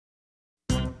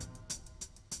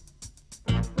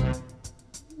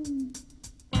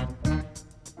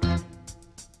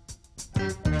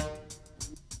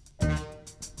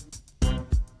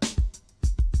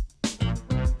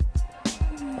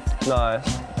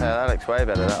Nice. Yeah, that looks way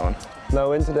better, that one. No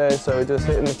wind today, so we're just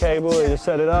hitting the cable, we just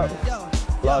set it up.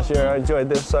 Last year I enjoyed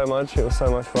this so much, it was so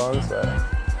much fun, so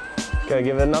go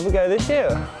give it another go this year.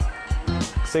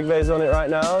 Sigbay's on it right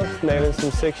now, nailing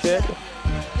some sick shit.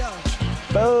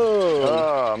 Boom!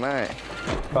 Oh, mate.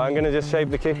 But I'm going to just shape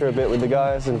the kicker a bit with the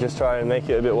guys and just try and make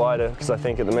it a bit wider, because I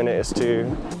think at the minute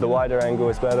the wider angle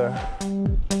is better.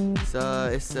 So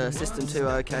it's a System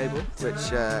 2.0 cable,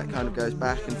 which kind of goes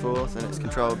back and forth, and it's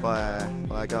controlled by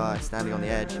a guy standing on the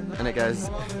edge, and it goes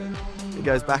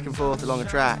back and forth along a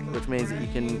track, which means that you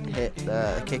can hit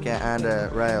a kicker and a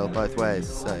rail both ways,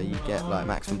 so you get like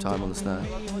maximum time on the snow.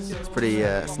 It's pretty.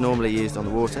 It's normally used on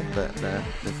the water, but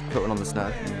they've put one on the snow,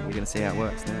 and we're going to see how it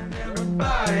works now.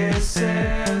 Everybody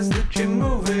says that you're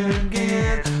moving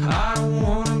again. I don't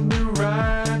wanna be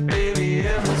right, baby,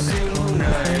 every single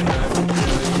night.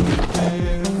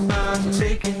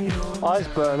 Ice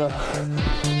burner.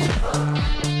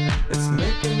 It's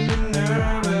making me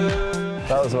nervous.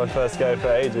 That was my first go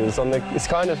for ages. It's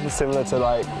kind of similar to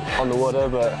like on the water,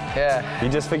 but Yeah. you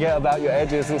just forget about your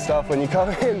edges and stuff when you come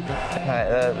in.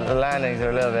 The landings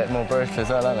are a little bit more brutal as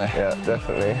well, aren't they? Yeah,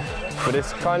 definitely. But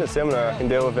it's kind of similar. I can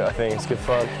deal with it. I think it's good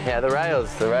fun. Yeah, the rails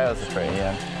are pretty.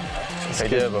 It's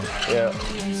pretty good. doable. Yeah.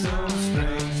 So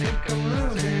strange, think I'm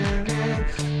losing again.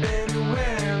 Baby,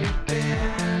 where have you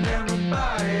been?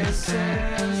 Everybody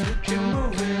says that you're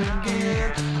moving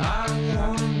again. I don't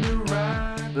wanna be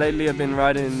right. Lately I've been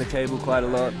riding in the cable quite a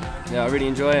lot. Yeah, I really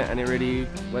enjoy it, and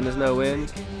when there's no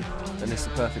wind, then it's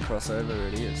the perfect crossover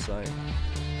really.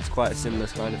 It's quite a similar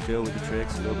kind of feel with the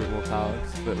tricks, a little bit more power.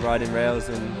 But riding rails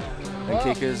and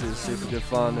kickers is super good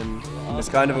fun, and it's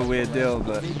kind of a weird deal,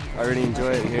 but I really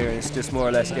enjoy it here. It's just more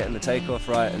or less getting the takeoff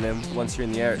right, and then once you're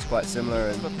in the air it's quite similar,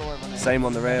 and same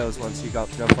on the rails. Once you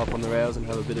jump up on the rails and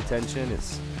have a bit of tension,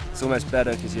 it's almost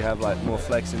better because you have like more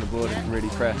flex in the board and can really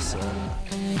press. So.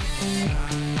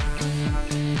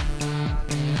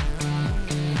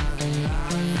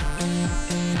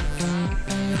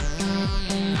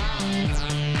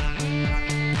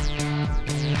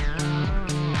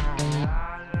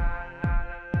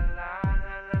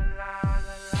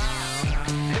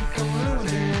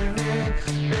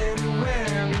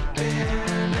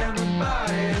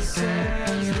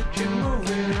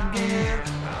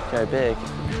 Go big.